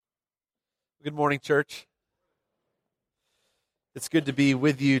Good morning, church. It's good to be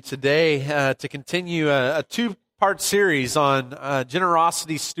with you today to continue a two-part series on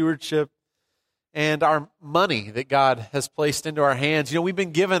generosity, stewardship, and our money that God has placed into our hands. You know, we've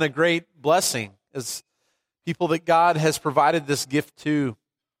been given a great blessing as people that God has provided this gift to.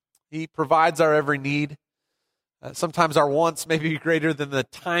 He provides our every need. Sometimes our wants may be greater than the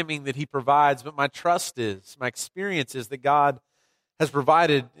timing that He provides, but my experience is that God has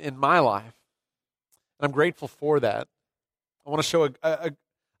provided in my life. And I'm grateful for that. I want to show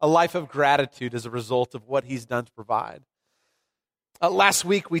a life of gratitude as a result of what He's done to provide. Last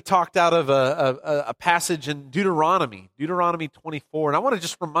week we talked out of a passage in Deuteronomy 24. And I want to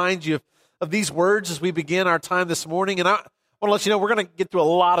just remind you of these words as we begin our time this morning. And I want to let you know we're going to get through a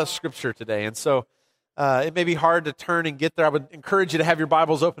lot of Scripture today. And so it may be hard to turn and get there. I would encourage you to have your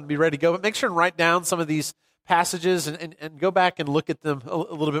Bibles open and be ready to go. But make sure and write down some of these passages and go back and look at them a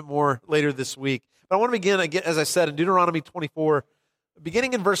little bit more later this week. But I want to begin, again, as I said, in Deuteronomy 24,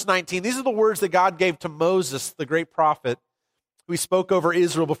 beginning in verse 19. These are the words that God gave to Moses, the great prophet, who He spoke over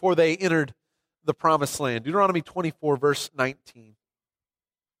Israel before they entered the promised land. Deuteronomy 24, verse 19.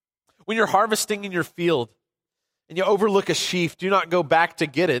 When you're harvesting in your field and you overlook a sheaf, do not go back to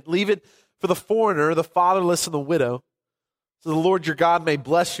get it. Leave it for the foreigner, the fatherless, and the widow, so the Lord your God may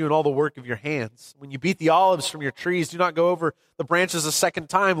bless you in all the work of your hands. When you beat the olives from your trees, do not go over the branches a second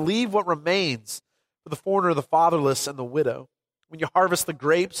time. Leave what remains for the foreigner, the fatherless, and the widow. When you harvest the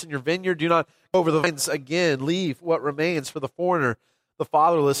grapes in your vineyard, do not go over the vines again. Leave what remains for the foreigner, the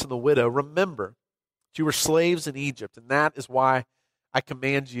fatherless, and the widow. Remember that you were slaves in Egypt, and that is why I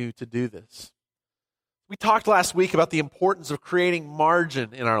command you to do this. We talked last week about the importance of creating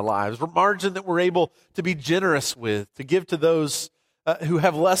margin in our lives, margin that we're able to be generous with, to give to those who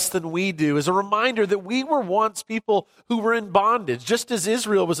have less than we do, as a reminder that we were once people who were in bondage. Just as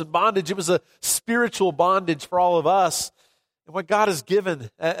Israel was in bondage, it was a spiritual bondage for all of us. And what God has given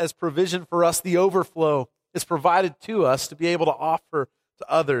as provision for us, the overflow, is provided to us to be able to offer to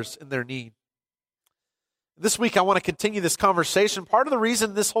others in their need. This week, I want to continue this conversation. Part of the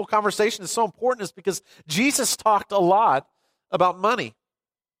reason this whole conversation is so important is because Jesus talked a lot about money.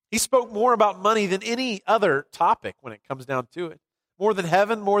 He spoke more about money than any other topic when it comes down to it. More than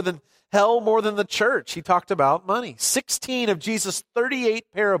heaven, more than hell, more than the church. He talked about money. 16 of Jesus' 38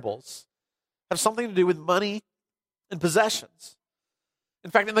 parables have something to do with money and possessions. In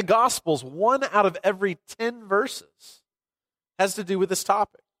fact, in the Gospels, 1 out of every 10 verses has to do with this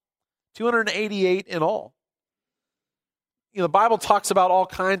topic. 288 in all. You know, the Bible talks about all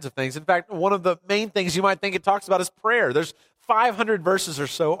kinds of things. In fact, one of the main things you might think it talks about is prayer. There's 500 verses or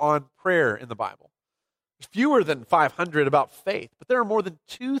so on prayer in the Bible. There's fewer than 500 about faith, but there are more than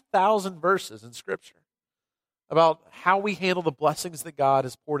 2,000 verses in Scripture about how we handle the blessings that God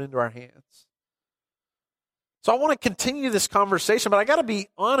has poured into our hands. So I want to continue this conversation, but I got to be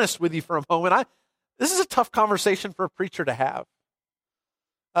honest with you for a moment. This is a tough conversation for a preacher to have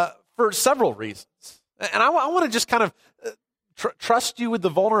for several reasons. And I want to just kind of trust you with the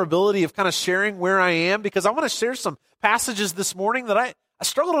vulnerability of kind of sharing where I am, because I want to share some passages this morning that I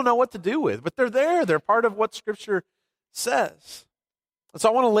struggle to know what to do with, but they're there. They're part of what Scripture says. And so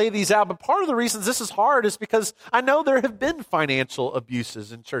I want to lay these out. But part of the reasons this is hard is because I know there have been financial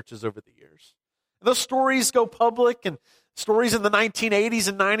abuses in churches over the years. And those stories go public, and stories in the 1980s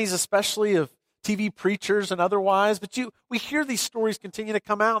and 90s especially of TV preachers and otherwise. But we hear these stories continue to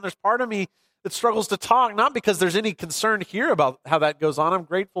come out, and there's part of me that struggles to talk, not because there's any concern here about how that goes on. I'm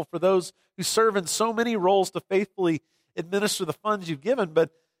grateful for those who serve in so many roles to faithfully administer the funds you've given,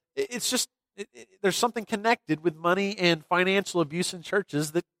 but it's just, there's something connected with money and financial abuse in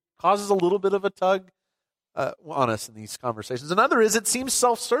churches that causes a little bit of a tug on us in these conversations. Another is it seems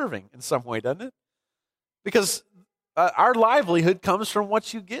self-serving in some way, doesn't it? Because our livelihood comes from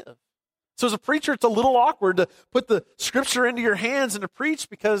what you give. So as a preacher, it's a little awkward to put the Scripture into your hands and to preach,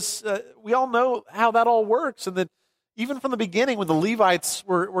 because we all know how that all works. And that even from the beginning, when the Levites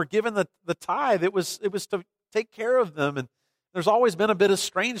were given the tithe, it was to take care of them. And there's always been a bit of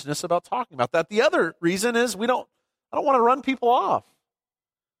strangeness about talking about that. The other reason is I don't want to run people off.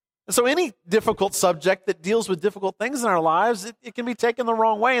 And so any difficult subject that deals with difficult things in our lives, it can be taken the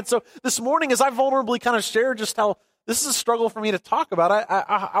wrong way. And so this morning, as I vulnerably kind of share just how this is a struggle for me to talk about,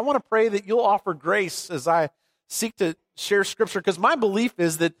 I want to pray that you'll offer grace as I seek to share Scripture, because my belief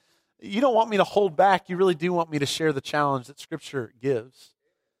is that you don't want me to hold back. You really do want me to share the challenge that Scripture gives.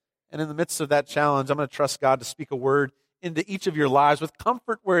 And in the midst of that challenge, I'm going to trust God to speak a word into each of your lives with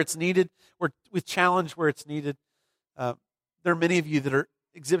comfort where it's needed, or with challenge where it's needed. There are many of you that are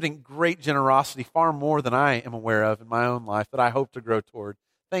exhibiting great generosity, far more than I am aware of in my own life, that I hope to grow toward.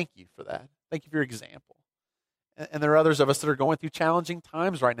 Thank you for that. Thank you for your example. And there are others of us that are going through challenging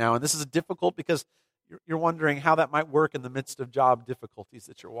times right now. And this is difficult because you're wondering how that might work in the midst of job difficulties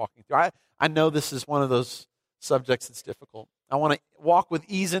that you're walking through. I know this is one of those subjects that's difficult. I want to walk with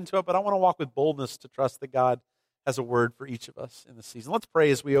ease into it, but I want to walk with boldness to trust that God has a word for each of us in this season. Let's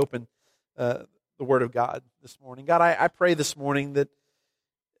pray as we open the Word of God this morning. God, I pray this morning that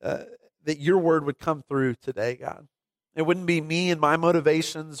your word would come through today, God. It wouldn't be me and my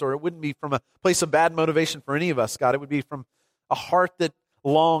motivations, or it wouldn't be from a place of bad motivation for any of us, God. It would be from a heart that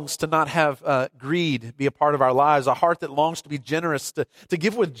longs to not have greed be a part of our lives, a heart that longs to be generous, to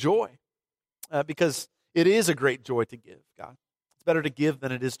give with joy, because it is a great joy to give, God. It's better to give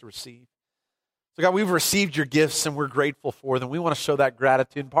than it is to receive. So, God, we've received your gifts and we're grateful for them. We want to show that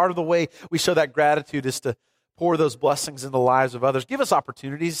gratitude. And part of the way we show that gratitude is to pour those blessings into the lives of others. Give us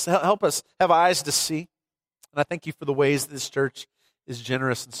opportunities. Help us have eyes to see. And I thank you for the ways that this church is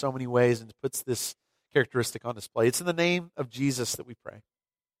generous in so many ways and puts this characteristic on display. It's in the name of Jesus that we pray.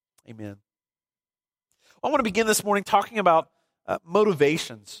 Amen. I want to begin this morning talking about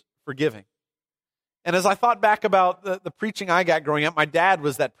motivations for giving. And as I thought back about the preaching I got growing up, my dad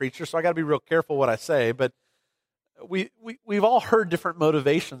was that preacher, so I got to be real careful what I say. But we've all heard different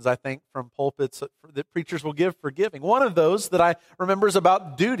motivations, I think, from pulpits that preachers will give for giving. One of those that I remember is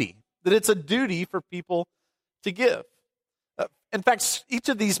about duty, that it's a duty for people to give. In fact, each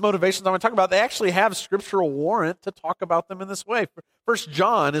of these motivations I'm going to talk about, they actually have scriptural warrant to talk about them in this way. 1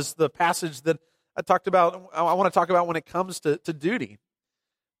 John is the passage that I want to talk about when it comes to duty,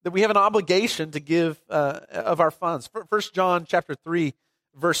 that we have an obligation to give of our funds. 1 John chapter 3,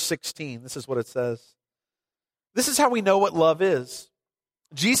 verse 16, this is what it says. This is how we know what love is.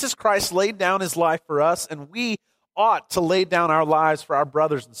 Jesus Christ laid down his life for us, and we ought to lay down our lives for our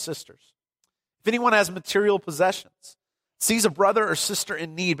brothers and sisters. If anyone has material possessions, sees a brother or sister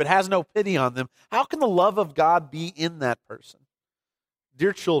in need, but has no pity on them, how can the love of God be in that person?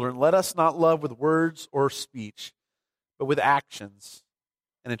 Dear children, let us not love with words or speech, but with actions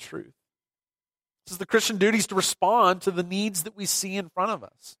and in truth. This is the Christian duty, is to respond to the needs that we see in front of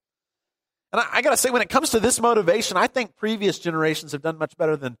us. And I got to say, when it comes to this motivation, I think previous generations have done much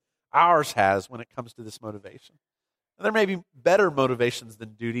better than ours has when it comes to this motivation. And there may be better motivations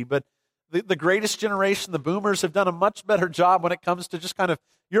than duty, but the greatest generation, the boomers, have done a much better job when it comes to just kind of,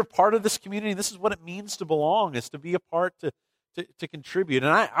 you're part of this community. This is what it means to belong, is to be a part, to contribute.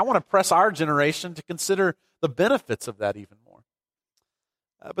 And I want to press our generation to consider the benefits of that even more.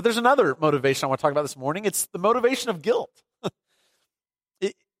 But there's another motivation I want to talk about this morning. It's the motivation of guilt.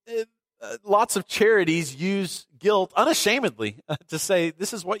 Lots of charities use guilt unashamedly to say,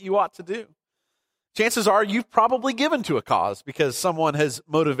 this is what you ought to do. Chances are you've probably given to a cause because someone has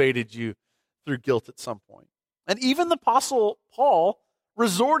motivated you through guilt at some point. And even the Apostle Paul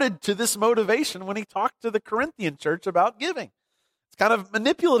resorted to this motivation when he talked to the Corinthian church about giving. It's kind of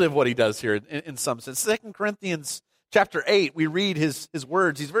manipulative what he does here in some sense. 2 Corinthians chapter 8, we read his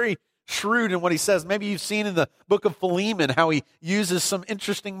words. He's very shrewd in what he says. Maybe you've seen in the book of Philemon how he uses some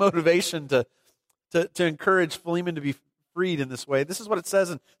interesting motivation to encourage Philemon to be freed in this way. This is what it says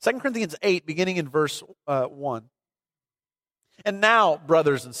in 2 Corinthians 8, beginning in verse 1. And now,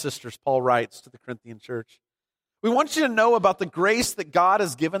 brothers and sisters, Paul writes to the Corinthian church, we want you to know about the grace that God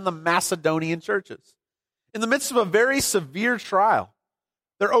has given the Macedonian churches. In the midst of a very severe trial,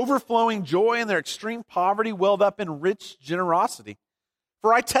 their overflowing joy and their extreme poverty welled up in rich generosity.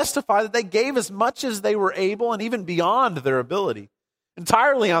 For I testify that they gave as much as they were able and even beyond their ability.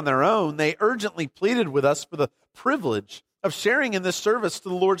 Entirely on their own, they urgently pleaded with us for the privilege of sharing in this service to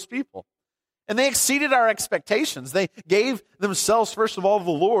the Lord's people. And they exceeded our expectations. They gave themselves first of all to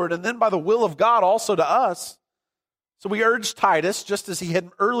the Lord, and then by the will of God also to us. So we urged Titus, just as he had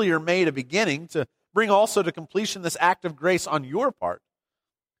earlier made a beginning, to bring also to completion this act of grace on your part.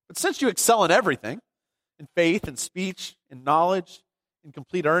 But since you excel in everything, in faith and speech, in knowledge, in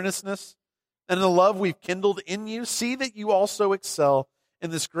complete earnestness, and in the love we've kindled in you, see that you also excel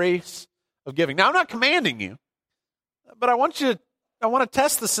in this grace of giving. Now, I'm not commanding you, but I want to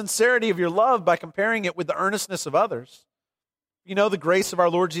test the sincerity of your love by comparing it with the earnestness of others. You know the grace of our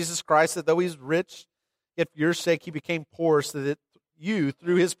Lord Jesus Christ, that though he's rich, yet for your sake he became poor, so that you,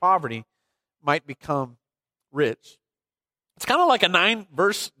 through his poverty, might become rich. It's kind of like a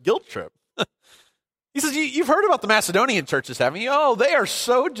 9-verse guilt trip. He says, you've heard about the Macedonian churches, haven't you? Oh, they are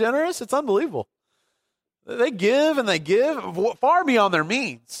so generous. It's unbelievable. They give and they give far beyond their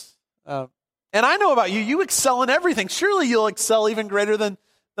means. And I know about you. You excel in everything. Surely you'll excel even greater than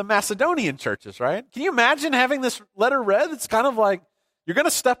the Macedonian churches, right? Can you imagine having this letter read? It's kind of like you're going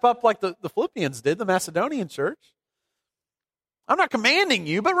to step up like the Philippians did, the Macedonian church. I'm not commanding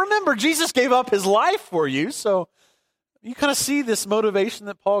you, but remember, Jesus gave up his life for you. So you kind of see this motivation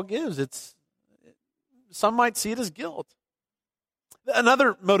that Paul gives. Some might see it as guilt.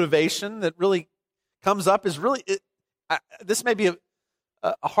 Another motivation that really comes up is this may be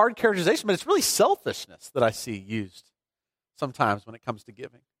a hard characterization, but it's really selfishness that I see used sometimes when it comes to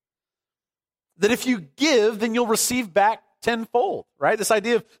giving. That if you give, then you'll receive back tenfold, right? This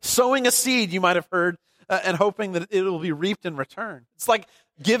idea of sowing a seed, you might have heard, and hoping that it will be reaped in return. It's like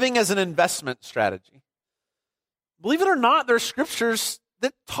giving as an investment strategy. Believe it or not, there are scriptures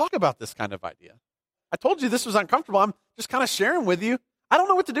that talk about this kind of idea. I told you this was uncomfortable. I'm just kind of sharing with you. I don't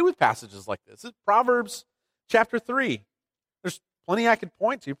know what to do with passages like this. It's Proverbs chapter 3. There's plenty I could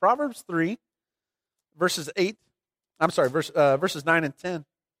point to. Proverbs 3, verses 9 and 10.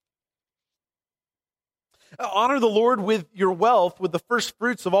 Honor the Lord with your wealth, with the first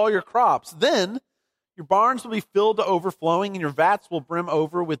fruits of all your crops. Then your barns will be filled to overflowing, and your vats will brim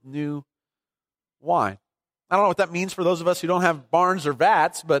over with new wine. I don't know what that means for those of us who don't have barns or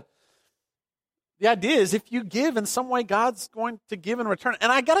vats, but the idea is if you give in some way, God's going to give in return. And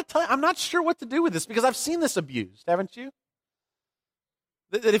I got to tell you, I'm not sure what to do with this because I've seen this abused, haven't you?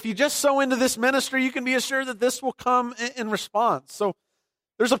 That if you just sow into this ministry, you can be assured that this will come in response. So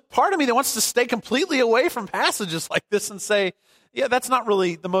there's a part of me that wants to stay completely away from passages like this and say, yeah, that's not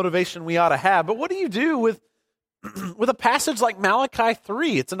really the motivation we ought to have. But what do you do with a passage like Malachi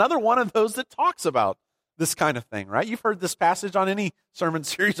 3? It's another one of those that talks about this kind of thing, right? You've heard this passage on any sermon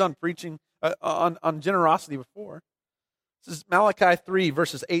series on preaching, on generosity before. This is Malachi 3,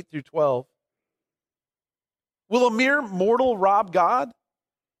 verses 8 through 12. Will a mere mortal rob God?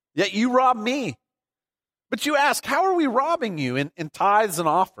 Yet you rob me. But you ask, how are we robbing you in tithes and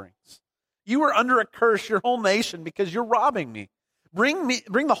offerings? You are under a curse, your whole nation, because you're robbing me. Bring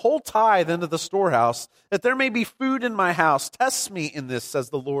the whole tithe into the storehouse, that there may be food in my house. Test me in this, says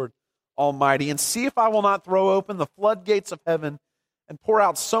the Lord Almighty, and see if I will not throw open the floodgates of heaven and pour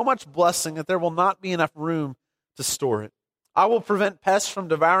out so much blessing that there will not be enough room to store it. I will prevent pests from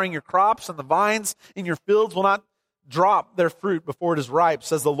devouring your crops, and the vines in your fields will not drop their fruit before it is ripe,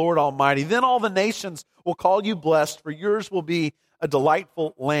 says the Lord Almighty. Then all the nations will call you blessed, for yours will be a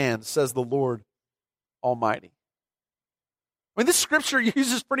delightful land, says the Lord Almighty. I mean, this scripture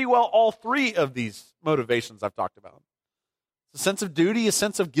uses pretty well all three of these motivations I've talked about. A sense of duty, a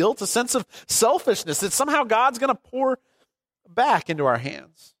sense of guilt, a sense of selfishness that somehow God's going to pour back into our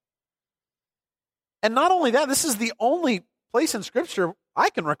hands. And not only that, this is the only place in Scripture I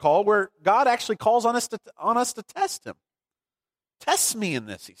can recall where God actually calls on us to test him. Test me in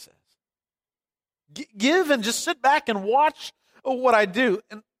this, he says. Give and just sit back and watch what I do.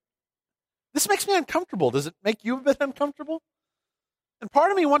 And this makes me uncomfortable. Does it make you a bit uncomfortable? And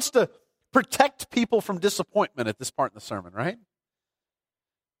part of me wants to protect people from disappointment at this part in the sermon, right?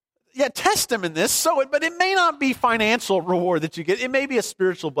 Yeah, test him in this, but it may not be financial reward that you get. It may be a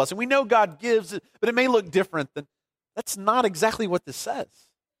spiritual blessing. We know God gives it, but it may look different. That's not exactly what this says.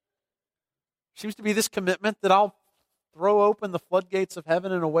 Seems to be this commitment that I'll throw open the floodgates of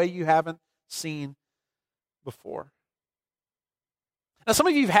heaven in a way you haven't seen before. Now, some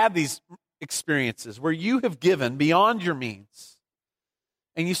of you have had these experiences where you have given beyond your means,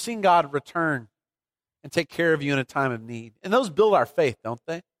 and you've seen God return and take care of you in a time of need. And those build our faith, don't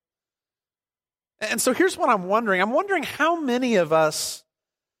they? And so here's what I'm wondering. I'm wondering how many of us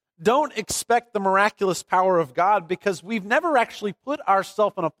don't expect the miraculous power of God because we've never actually put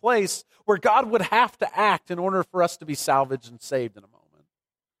ourselves in a place where God would have to act in order for us to be salvaged and saved in a moment.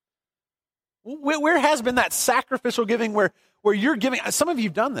 Where has been that sacrificial giving where you're giving? Some of you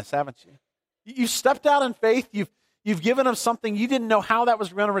have done this, haven't you? You stepped out in faith. You've given them something you didn't know how that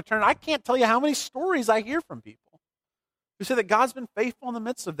was going to return. I can't tell you how many stories I hear from people who say that God's been faithful in the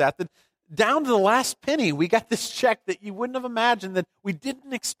midst of that down to the last penny, we got this check that you wouldn't have imagined that we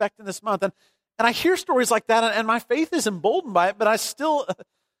didn't expect in this month. And I hear stories like that, and my faith is emboldened by it, but I still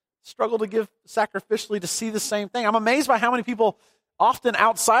struggle to give sacrificially to see the same thing. I'm amazed by how many people, often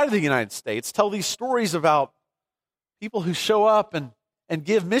outside of the United States, tell these stories about people who show up and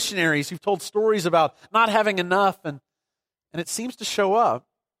give, missionaries who've told stories about not having enough, and it seems to show up.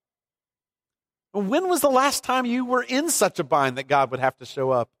 When was the last time you were in such a bind that God would have to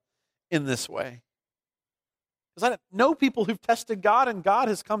show up in this way? Because I know people who've tested God, and God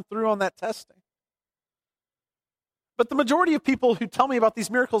has come through on that testing. But the majority of people who tell me about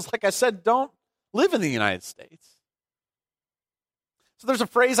these miracles, like I said, don't live in the United States. So there's a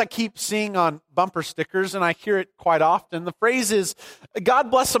phrase I keep seeing on bumper stickers, and I hear it quite often. The phrase is,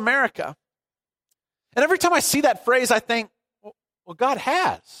 God bless America. And every time I see that phrase, I think, well, God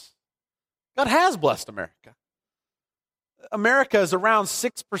has. God has blessed America. America is around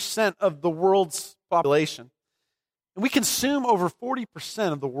 6% of the world's population, and we consume over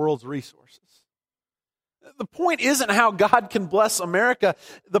 40% of the world's resources. The point isn't how God can bless America.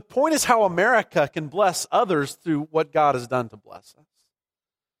 The point is how America can bless others through what God has done to bless us.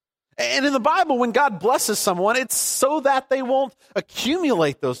 And in the Bible, when God blesses someone, it's so that they won't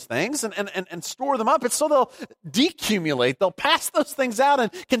accumulate those things and store them up. It's so they'll decumulate. They'll pass those things out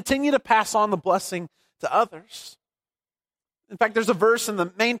and continue to pass on the blessing to others. In fact, there's a verse in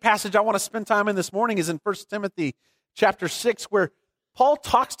the main passage I want to spend time in this morning is in 1 Timothy chapter 6, where Paul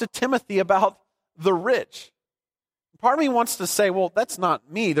talks to Timothy about the rich. Part of me wants to say, well, that's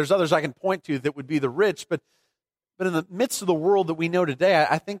not me. There's others I can point to that would be the rich. But in the midst of the world that we know today,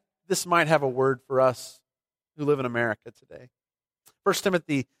 I think this might have a word for us who live in America today. 1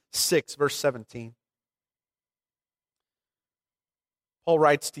 Timothy 6, verse 17. Paul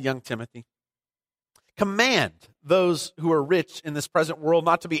writes to young Timothy, "Command those who are rich in this present world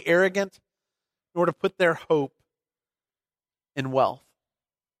not to be arrogant, nor to put their hope in wealth."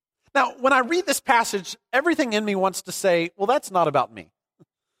 Now, when I read this passage, everything in me wants to say, well, that's not about me.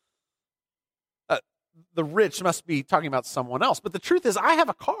 The rich must be talking about someone else. But the truth is, I have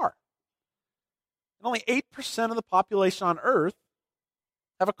a car. And only 8% of the population on earth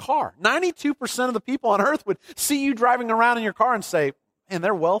have a car. 92% of the people on earth would see you driving around in your car and say, man,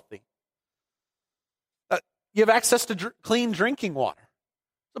 they're wealthy. You have access to clean drinking water.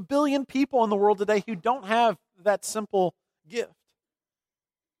 There's 1 billion people in the world today who don't have that simple gift.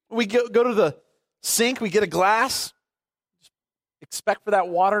 We go to the sink, we get a glass, just expect for that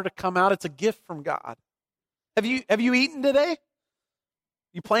water to come out. It's a gift from God. Have you eaten today?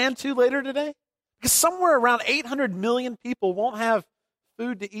 You plan to later today? Because somewhere around 800 million people won't have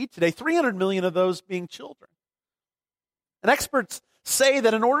food to eat today, 300 million of those being children. And experts say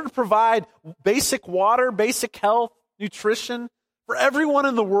that in order to provide basic water, basic health, nutrition for everyone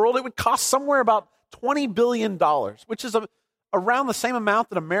in the world, it would cost somewhere about $20 billion, which is around the same amount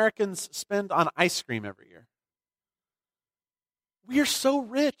that Americans spend on ice cream every year. We are so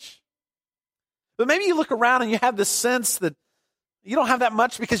rich. But maybe you look around and you have this sense that you don't have that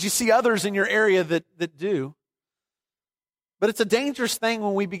much because you see others in your area that do. But it's a dangerous thing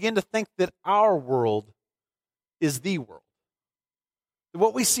when we begin to think that our world is the world.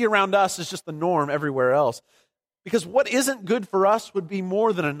 What we see around us is just the norm everywhere else. Because what isn't good for us would be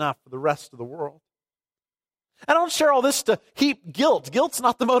more than enough for the rest of the world. I don't share all this to heap guilt. Guilt's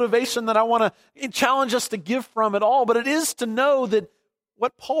not the motivation that I want to challenge us to give from at all, but it is to know that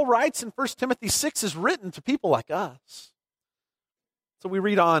what Paul writes in 1 Timothy 6 is written to people like us. So we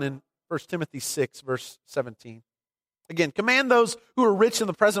read on in 1 Timothy 6, verse 17. Again, command those who are rich in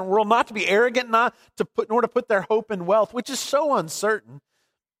the present world not to be arrogant, nor to put their hope in wealth, which is so uncertain,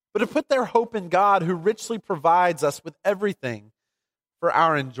 but to put their hope in God, who richly provides us with everything for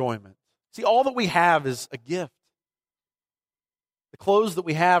our enjoyment. See, all that we have is a gift. The clothes that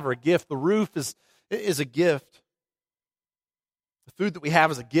we have are a gift. The roof is a gift. The food that we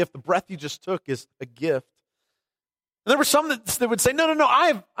have is a gift. The breath you just took is a gift. And there were some that would say, no,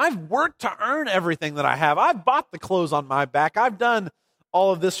 I've worked to earn everything that I have. I've bought the clothes on my back. I've done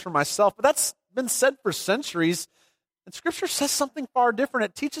all of this for myself. But that's been said for centuries. And Scripture says something far different.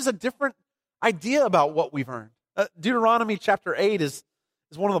 It teaches a different idea about what we've earned. Deuteronomy chapter 8 is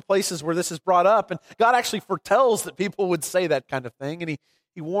one of the places where this is brought up. And God actually foretells that people would say that kind of thing. And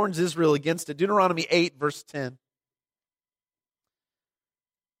he warns Israel against it. Deuteronomy 8, verse 10.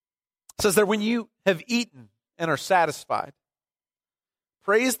 It says that when you have eaten and are satisfied,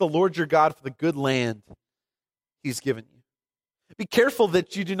 praise the Lord your God for the good land He's given you. Be careful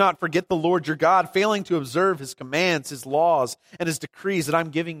that you do not forget the Lord your God, failing to observe His commands, His laws, and His decrees that I'm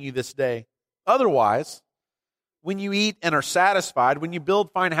giving you this day. Otherwise, when you eat and are satisfied, when you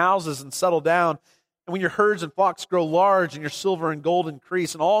build fine houses and settle down, and when your herds and flocks grow large and your silver and gold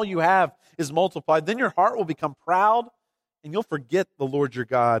increase, and all you have is multiplied, then your heart will become proud, and you'll forget the Lord your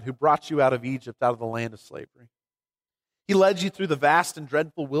God, who brought you out of Egypt, out of the land of slavery. He led you through the vast and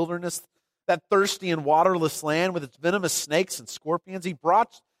dreadful wilderness, that thirsty and waterless land with its venomous snakes and scorpions. He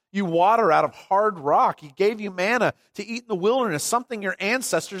brought you water out of hard rock. He gave you manna to eat in the wilderness, something your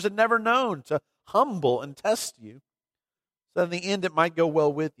ancestors had never known, to humble and test you, so that in the end it might go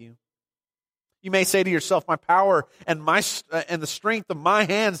well with you. You may say to yourself, my power and the strength of my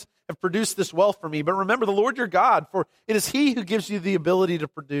hands have produced this wealth for me. But remember the Lord your God, for it is He who gives you the ability to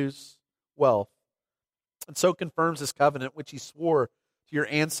produce wealth, and so confirms His covenant, which He swore to your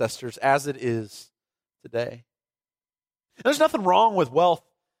ancestors, as it is today. There's nothing wrong with wealth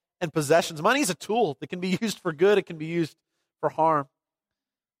and possessions. Money is a tool that can be used for good. It can be used for harm.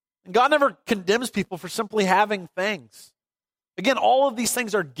 And God never condemns people for simply having things. Again, all of these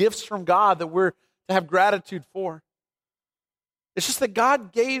things are gifts from God that we're to have gratitude for. It's just that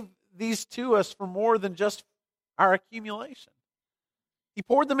God gave these to us for more than just our accumulation. He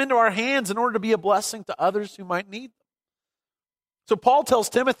poured them into our hands in order to be a blessing to others who might need them. So Paul tells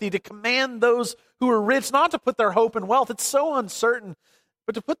Timothy to command those who are rich not to put their hope in wealth. It's so uncertain,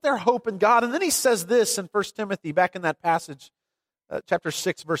 but to put their hope in God. And then he says this in 1 Timothy, back in that passage, chapter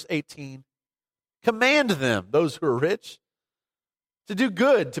 6, verse 18. Command them, those who are rich, to do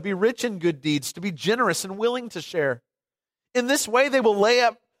good, to be rich in good deeds, to be generous and willing to share. In this way, they will lay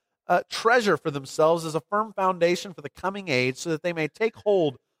up treasure for themselves as a firm foundation for the coming age, so that they may take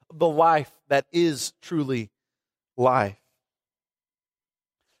hold of the life that is truly life.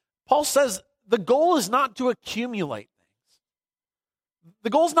 Paul says the goal is not to accumulate things. The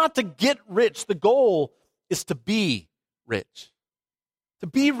goal is not to get rich. The goal is to be rich. To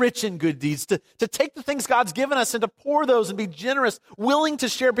be rich in good deeds, to take the things God's given us and to pour those and be generous, willing to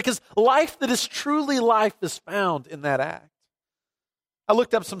share, because life that is truly life is found in that act. I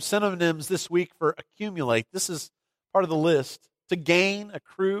looked up some synonyms this week for accumulate. This is part of the list. To gain,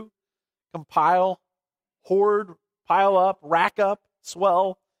 accrue, compile, hoard, pile up, rack up,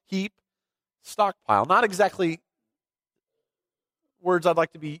 swell, heap, stockpile. Not exactly words I'd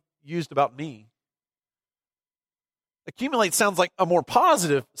like to be used about me. Accumulate sounds like a more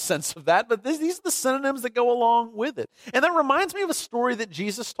positive sense of that, but these are the synonyms that go along with it. And that reminds me of a story that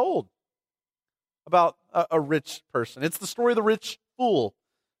Jesus told about a rich person. It's the story of the rich fool,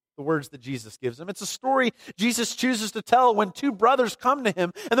 the words that Jesus gives him. It's a story Jesus chooses to tell when two brothers come to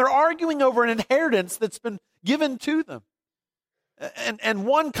him and they're arguing over an inheritance that's been given to them. And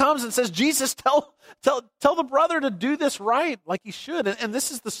one comes and says, Jesus, tell the brother to do this right like he should. And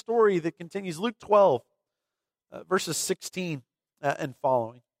this is the story that continues. Luke 12. Verses 16 and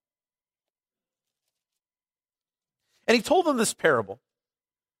following. And he told them this parable.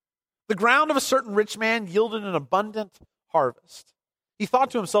 The ground of a certain rich man yielded an abundant harvest. He thought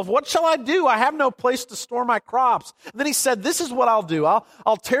to himself, what shall I do? I have no place to store my crops. And then he said, this is what I'll do.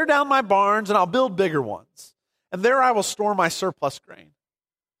 I'll tear down my barns and I'll build bigger ones. And there I will store my surplus grain.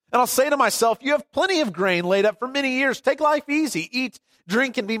 And I'll say to myself, you have plenty of grain laid up for many years. Take life easy. Eat,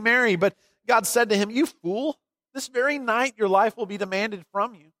 drink, and be merry. But God said to him, you fool. This very night your life will be demanded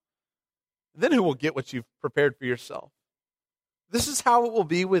from you. Then who will get what you've prepared for yourself? This is how it will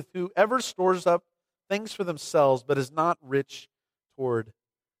be with whoever stores up things for themselves but is not rich toward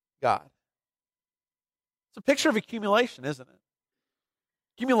God. It's a picture of accumulation, isn't it?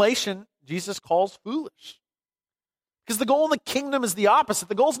 Accumulation, Jesus calls foolish. Because the goal in the kingdom is the opposite.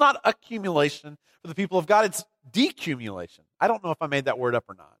 The goal is not accumulation for the people of God, it's decumulation. I don't know if I made that word up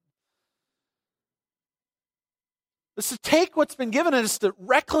or not. It's to take what's been given and it's to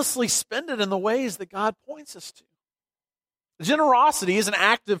recklessly spend it in the ways that God points us to. Generosity is an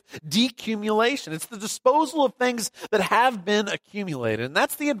act of decumulation. It's the disposal of things that have been accumulated. And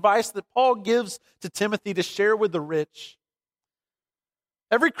that's the advice that Paul gives to Timothy to share with the rich.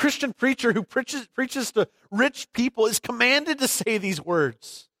 Every Christian preacher who preaches to rich people is commanded to say these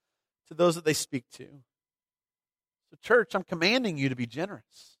words to those that they speak to. So church, I'm commanding you to be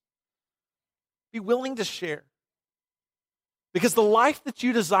generous. Be willing to share. Because the life that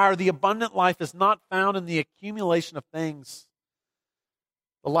you desire, the abundant life, is not found in the accumulation of things.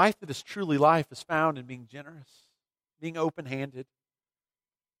 The life that is truly life is found in being generous, being open-handed.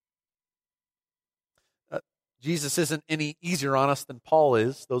 Jesus isn't any easier on us than Paul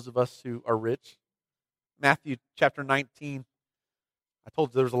is, those of us who are rich. Matthew chapter 19. I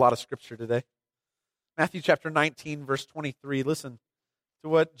told you there was a lot of scripture today. Matthew chapter 19, verse 23. Listen to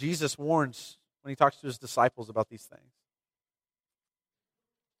what Jesus warns when he talks to his disciples about these things.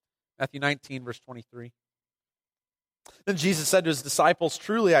 Matthew 19, verse 23. Then Jesus said to his disciples,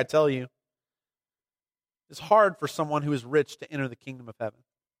 truly I tell you, it's hard for someone who is rich to enter the kingdom of heaven.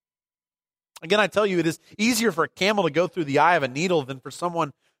 Again, I tell you, it is easier for a camel to go through the eye of a needle than for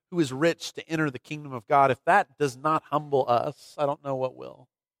someone who is rich to enter the kingdom of God. If that does not humble us, I don't know what will.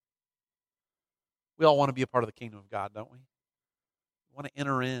 We all want to be a part of the kingdom of God, don't we? We want to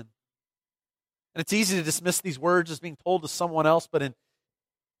enter in. And it's easy to dismiss these words as being told to someone else, but in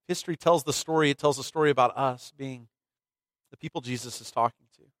history tells the story. It tells a story about us being the people Jesus is talking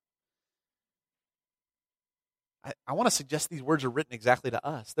to. I want to suggest these words are written exactly to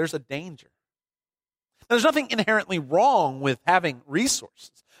us. There's a danger. There's nothing inherently wrong with having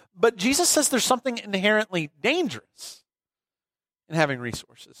resources, but Jesus says there's something inherently dangerous in having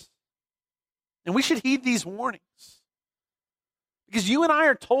resources. And we should heed these warnings. Because you and I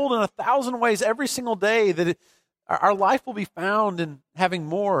are told in 1,000 ways every single day that our life will be found in having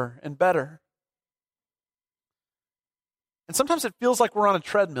more and better. And sometimes it feels like we're on a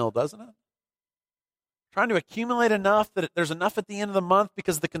treadmill, doesn't it? Trying to accumulate enough that there's enough at the end of the month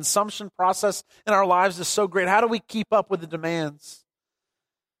because the consumption process in our lives is so great. How do we keep up with the demands?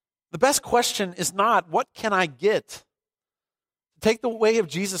 The best question is not, what can I get? To take the way of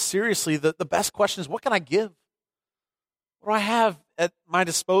Jesus seriously, the best question is, what can I give? What do I have at my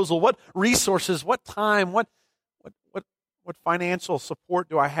disposal? What resources, what time, what financial support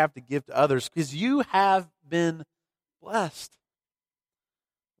do I have to give to others? Because you have been blessed.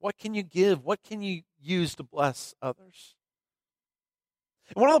 What can you give? What can you use to bless others?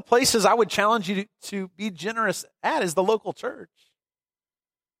 And one of the places I would challenge you to be generous at is the local church.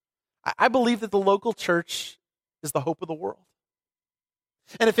 I believe that the local church is the hope of the world.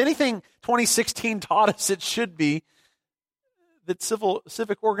 And if anything 2016 taught us, it should be that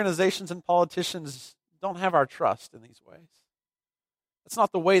civic organizations and politicians don't have our trust in these ways. That's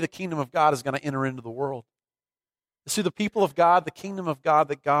not the way the kingdom of God is going to enter into the world. It's through the people of God, the kingdom of God,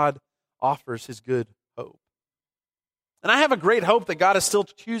 that God offers his good hope. And I have a great hope that God is still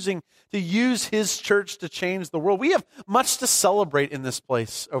choosing to use his church to change the world. We have much to celebrate in this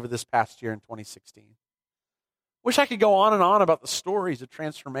place over this past year in 2016. Wish I could go on and on about the stories of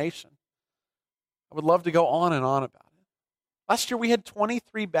transformation. I would love to go on and on about it. Last year we had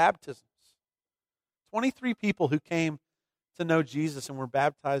 23 baptisms. 23 people who came to know Jesus and were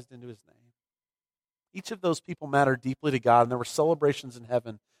baptized into his name. Each of those people mattered deeply to God, and there were celebrations in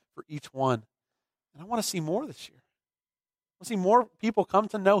heaven for each one. And I want to see more this year. I want to see more people come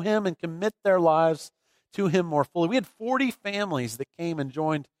to know him and commit their lives to him more fully. We had 40 families that came and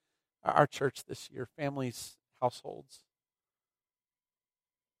joined our church this year, families, households.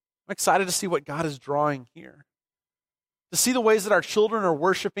 I'm excited to see what God is drawing here, to see the ways that our children are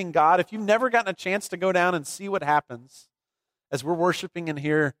worshiping God. If you've never gotten a chance to go down and see what happens as we're worshiping in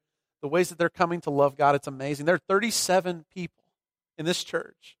here, the ways that they're coming to love God, it's amazing. There are 37 people in this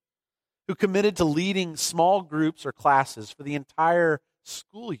church who committed to leading small groups or classes for the entire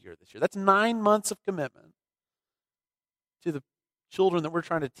school year this year. That's 9 months of commitment to the children that we're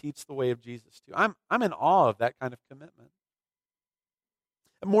trying to teach the way of Jesus to. I'm in awe of that kind of commitment.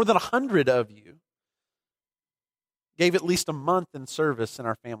 And more than 100 of you gave at least a month in service in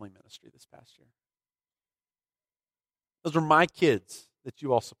our family ministry this past year. Those were my kids that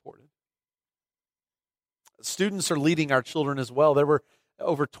you all supported. Students are leading our children as well. There were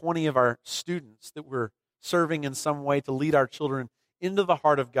over 20 of our students that were serving in some way to lead our children into the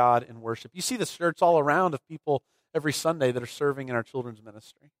heart of God in worship. You see the shirts all around of people every Sunday that are serving in our children's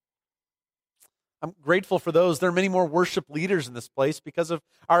ministry. I'm grateful for those. There are many more worship leaders in this place because of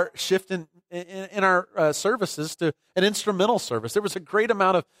our shift in our services to an instrumental service. There was a great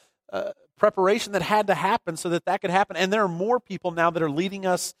amount of preparation that had to happen so that could happen. And there are more people now that are leading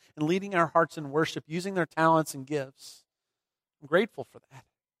us and leading our hearts in worship, using their talents and gifts. I'm grateful for that.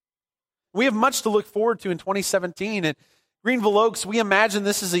 We have much to look forward to in 2017. At Greenville Oaks, we imagine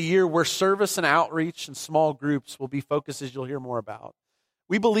this is a year where service and outreach and small groups will be focuses you'll hear more about.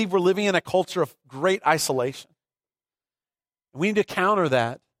 We believe we're living in a culture of great isolation. And we need to counter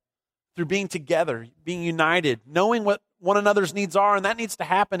that through being together, being united, knowing what one another's needs are, and that needs to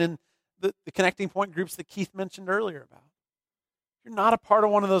happen in the connecting point groups that Keith mentioned earlier about. If you're not a part of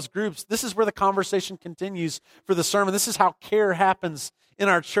one of those groups, this is where the conversation continues for the sermon. This is how care happens in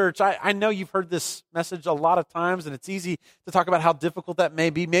our church. I know you've heard this message a lot of times, and it's easy to talk about how difficult that may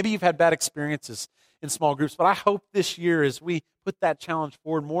be. Maybe you've had bad experiences in small groups, but I hope this year as we put that challenge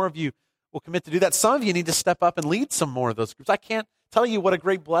forward, more of you will commit to do that. Some of you need to step up and lead some more of those groups. I can't tell you what a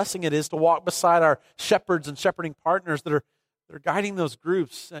great blessing it is to walk beside our shepherds and shepherding partners that are guiding those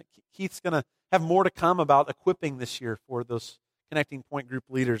groups. Keith's going to have more to come about equipping this year for those connecting point group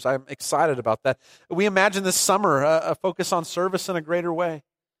leaders. I'm excited about that. We imagine this summer a focus on service in a greater way.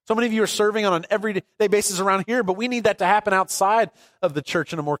 So many of you are serving on an everyday basis around here, but we need that to happen outside of the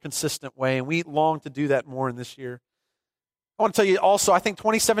church in a more consistent way, and we long to do that more in this year. I want to tell you also, I think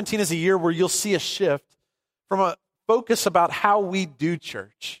 2017 is a year where you'll see a shift from a focus about how we do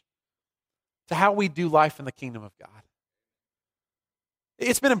church to how we do life in the kingdom of God.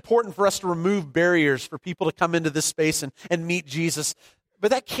 It's been important for us to remove barriers for people to come into this space and meet Jesus,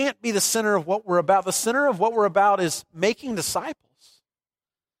 but that can't be the center of what we're about. The center of what we're about is making disciples.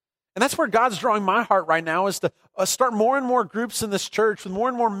 And that's where God's drawing my heart right now, is to start more and more groups in this church with more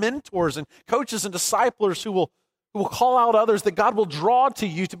and more mentors and coaches and disciplers who will call out others, that God will draw to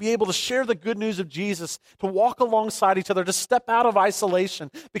you to be able to share the good news of Jesus, to walk alongside each other, to step out of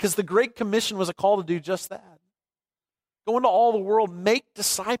isolation, because the Great Commission was a call to do just that. Go into all the world, make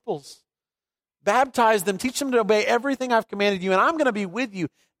disciples, baptize them, teach them to obey everything I've commanded you, and I'm going to be with you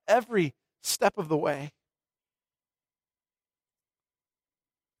every step of the way.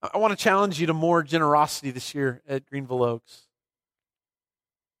 I want to challenge you to more generosity this year at Greenville Oaks.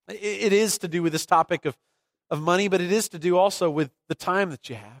 It is to do with this topic of money, but it is to do also with the time that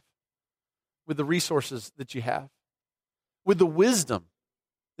you have, with the resources that you have, with the wisdom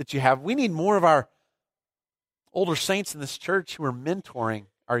that you have. We need more of our older saints in this church who are mentoring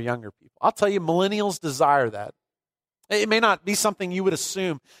our younger people. I'll tell you, millennials desire that. It may not be something you would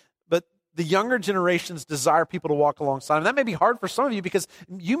assume, but the younger generations desire people to walk alongside them. That may be hard for some of you because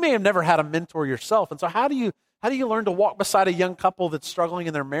you may have never had a mentor yourself. And so how do you learn to walk beside a young couple that's struggling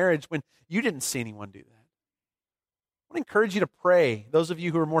in their marriage when you didn't see anyone do that? I want to encourage you to pray, those of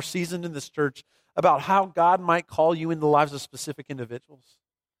you who are more seasoned in this church, about how God might call you into the lives of specific individuals.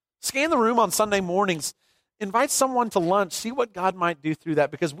 Scan the room on Sunday mornings. Invite someone to lunch. See what God might do through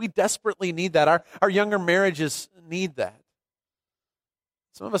that, because we desperately need that. Our younger marriages need that.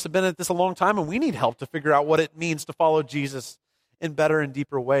 Some of us have been at this a long time, and we need help to figure out what it means to follow Jesus in better and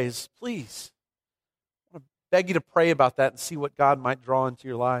deeper ways. Please, I want to beg you to pray about that and see what God might draw into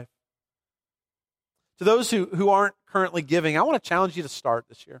your life. To those who aren't currently giving, I want to challenge you to start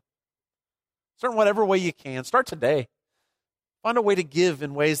this year. Start in whatever way you can. Start today. Find a way to give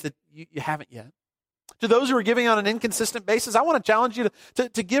in ways that you haven't yet. To those who are giving on an inconsistent basis, I want to challenge you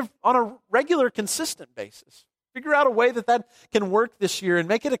to give on a regular, consistent basis. Figure out a way that can work this year and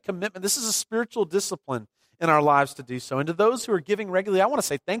make it a commitment. This is a spiritual discipline in our lives to do so. And to those who are giving regularly, I want to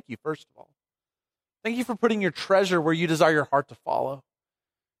say thank you, first of all. Thank you for putting your treasure where you desire your heart to follow.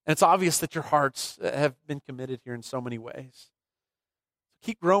 And it's obvious that your hearts have been committed here in so many ways.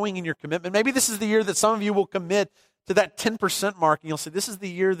 Keep growing in your commitment. Maybe this is the year that some of you will commit to that 10% mark, and you'll say, this is the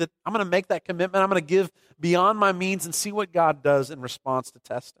year that I'm going to make that commitment. I'm going to give beyond my means and see what God does in response to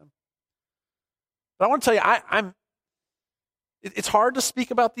test Him. But I want to tell you, it's hard to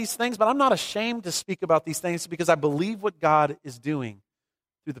speak about these things, but I'm not ashamed to speak about these things because I believe what God is doing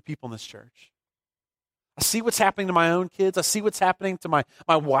through the people in this church. I see what's happening to my own kids. I see what's happening to my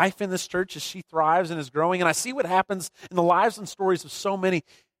wife in this church as she thrives and is growing, and I see what happens in the lives and stories of so many.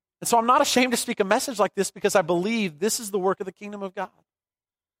 And so I'm not ashamed to speak a message like this because I believe this is the work of the kingdom of God.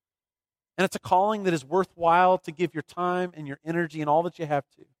 And it's a calling that is worthwhile to give your time and your energy and all that you have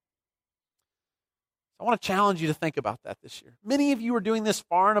to. I want to challenge you to think about that this year. Many of you are doing this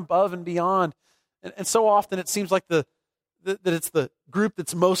far and above and beyond. And so often it seems like that it's the group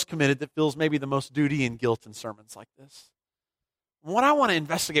that's most committed that feels maybe the most duty and guilt in sermons like this. What I want to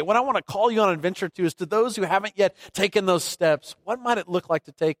investigate, what I want to call you on an adventure to is to those who haven't yet taken those steps, what might it look like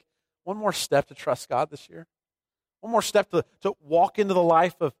to take one more step to trust God this year? One more step to walk into the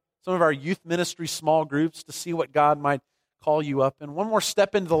life of some of our youth ministry small groups to see what God might call you up in. One more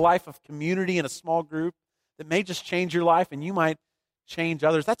step into the life of community in a small group that may just change your life and you might change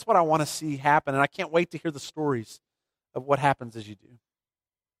others. That's what I want to see happen, and I can't wait to hear the stories of what happens as you do.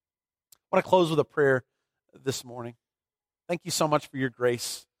 I want to close with a prayer this morning. Thank you so much for your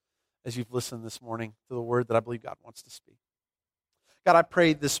grace as you've listened this morning to the word that I believe God wants to speak. God, I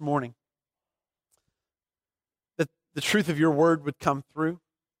prayed this morning that the truth of your word would come through.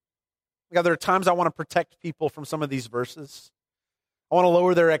 God, there are times I want to protect people from some of these verses. I want to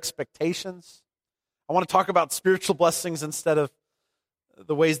lower their expectations. I want to talk about spiritual blessings instead of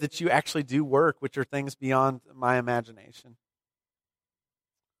the ways that you actually do work, which are things beyond my imagination.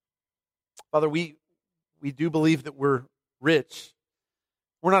 Father, we do believe that we're rich.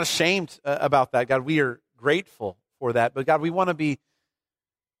 We're not ashamed about that, God. We are grateful for that. But God, we want to be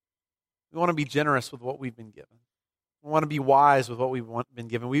generous with what we've been given. We want to be wise with what we've been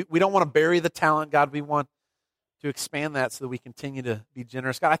given. We don't want to bury the talent, God. We want to expand that so that we continue to be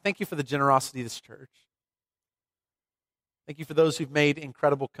generous. God, I thank you for the generosity of this church. Thank you for those who've made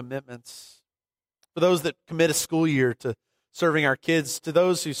incredible commitments. For those that commit a school year to serving our kids. To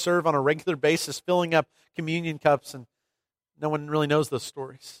those who serve on a regular basis, filling up communion cups, and no one really knows those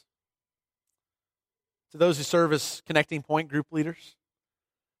stories. To those who serve as Connecting Point group leaders.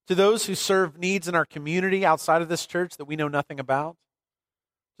 To those who serve needs in our community outside of this church that we know nothing about.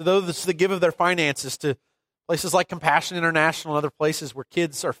 To those that give of their finances to places like Compassion International and other places where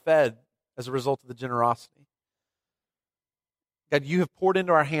kids are fed as a result of the generosity. God, you have poured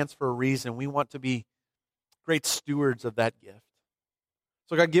into our hands for a reason. We want to be great stewards of that gift.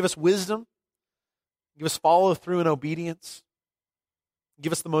 So God, give us wisdom. Give us follow through and obedience.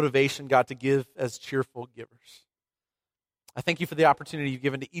 Give us the motivation, God, to give as cheerful givers. I thank you for the opportunity you've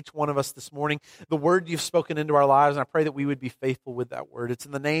given to each one of us this morning, the word you've spoken into our lives, and I pray that we would be faithful with that word. It's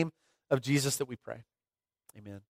in the name of Jesus that we pray. Amen.